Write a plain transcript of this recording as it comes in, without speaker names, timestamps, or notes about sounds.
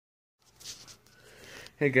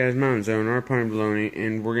Hey guys, my name's Owen, our Pine Baloney,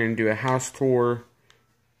 and we're going to do a house tour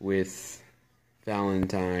with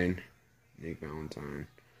Valentine, Nick Valentine.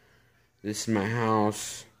 This is my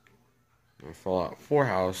house, my Fallout 4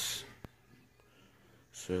 house.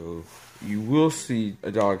 So, you will see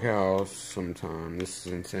a dog house sometime. This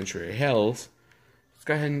is in Century Hills. Let's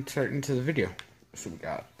go ahead and start into the video. So we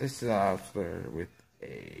got this house there with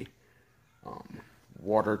a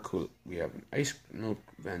water cooler. We have an ice milk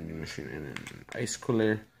vending machine and an ice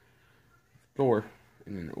cooler door.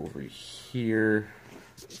 And then over here,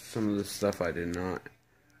 some of the stuff I did not.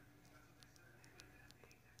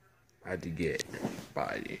 I had to get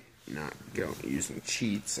by not using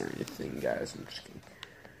cheats or anything, guys. I'm just kidding.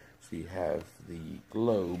 So you have the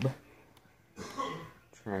globe,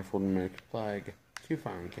 trifold American flag, 2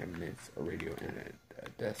 filing cabinets, a radio, and a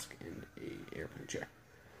desk, and a airplane chair.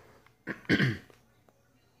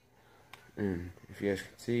 And if you guys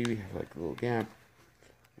can see, we have like a little gap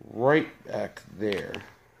right back there,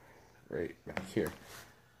 right back here.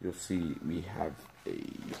 You'll see we have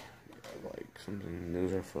like something.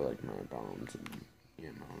 Those are for like my bombs and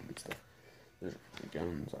ammo and stuff. Those are for the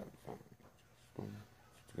guns I've found.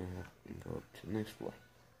 Let's go ahead and go up to the next floor.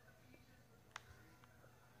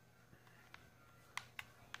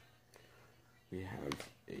 We have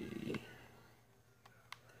a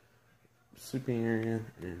sleeping area,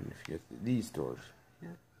 and if you get these doors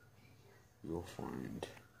here, you will find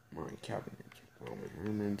my cabinets with all my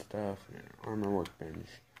armor and stuff, and an armor workbench,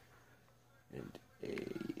 and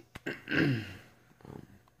a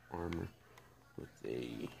armor with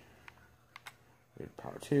a red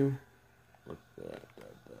power 2, with the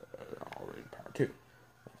all red power 2,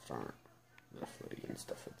 left arm, left footy, and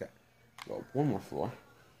stuff like that. Well, one more floor.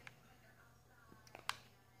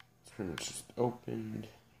 It's pretty much just opened.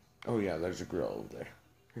 Oh yeah, there's a grill over there.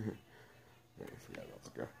 I forgot about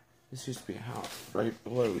the grill. This used to be a house. Right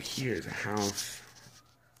below here is a house.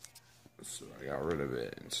 So I got rid of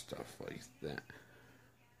it and stuff like that.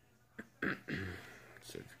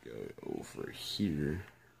 So if you go over here,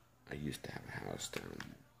 I used to have a house down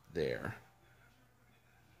there.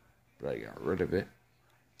 But I got rid of it.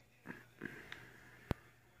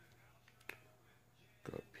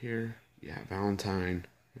 Go up here. You have Valentine.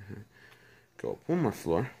 Go up one more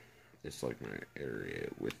floor. It's like my area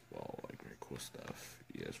with all like my cool stuff.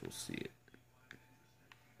 You guys will see it.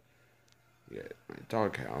 You got my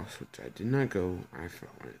doghouse, which I did not go. I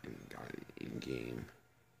went and got it in game.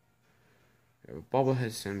 I have a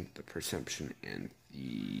bobblehead stand with the perception and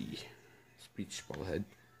the speech bobblehead.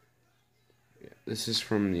 Yeah, this is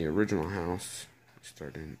from the original house.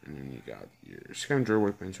 Starting, and then you got your scoundrel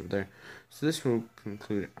workbench over there. So this will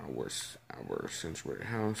conclude our sanctuary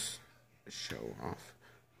house show off.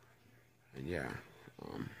 And yeah,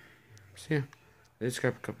 so yeah, I just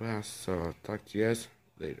got a couple houses, so I'll talk to you guys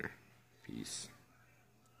later. Peace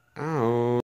out.